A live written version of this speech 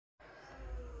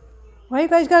Why you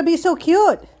guys gotta be so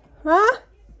cute? Huh?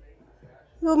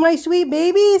 You my sweet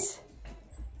babies?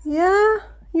 Yeah?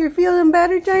 You're feeling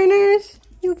better, Diners?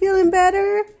 You feeling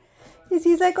better?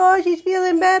 Izzy's like, oh, she's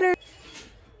feeling better.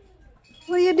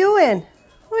 What are you doing?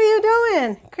 What are you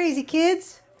doing? Crazy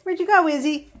kids. Where'd you go,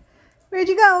 Izzy? Where'd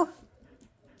you go?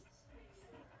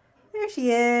 There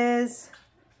she is.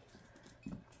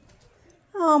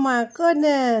 Oh my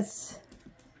goodness.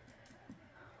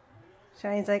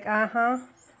 Shine's like, uh-huh.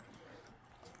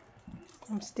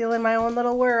 I'm still in my own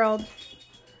little world.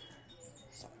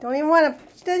 Don't even want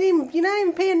to, you're not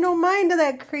even paying no mind to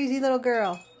that crazy little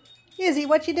girl. Izzy,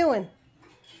 what you doing?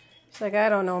 She's like, I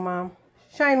don't know, Mom.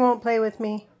 Shine won't play with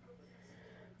me.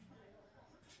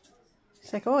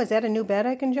 She's like, oh, is that a new bed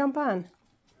I can jump on?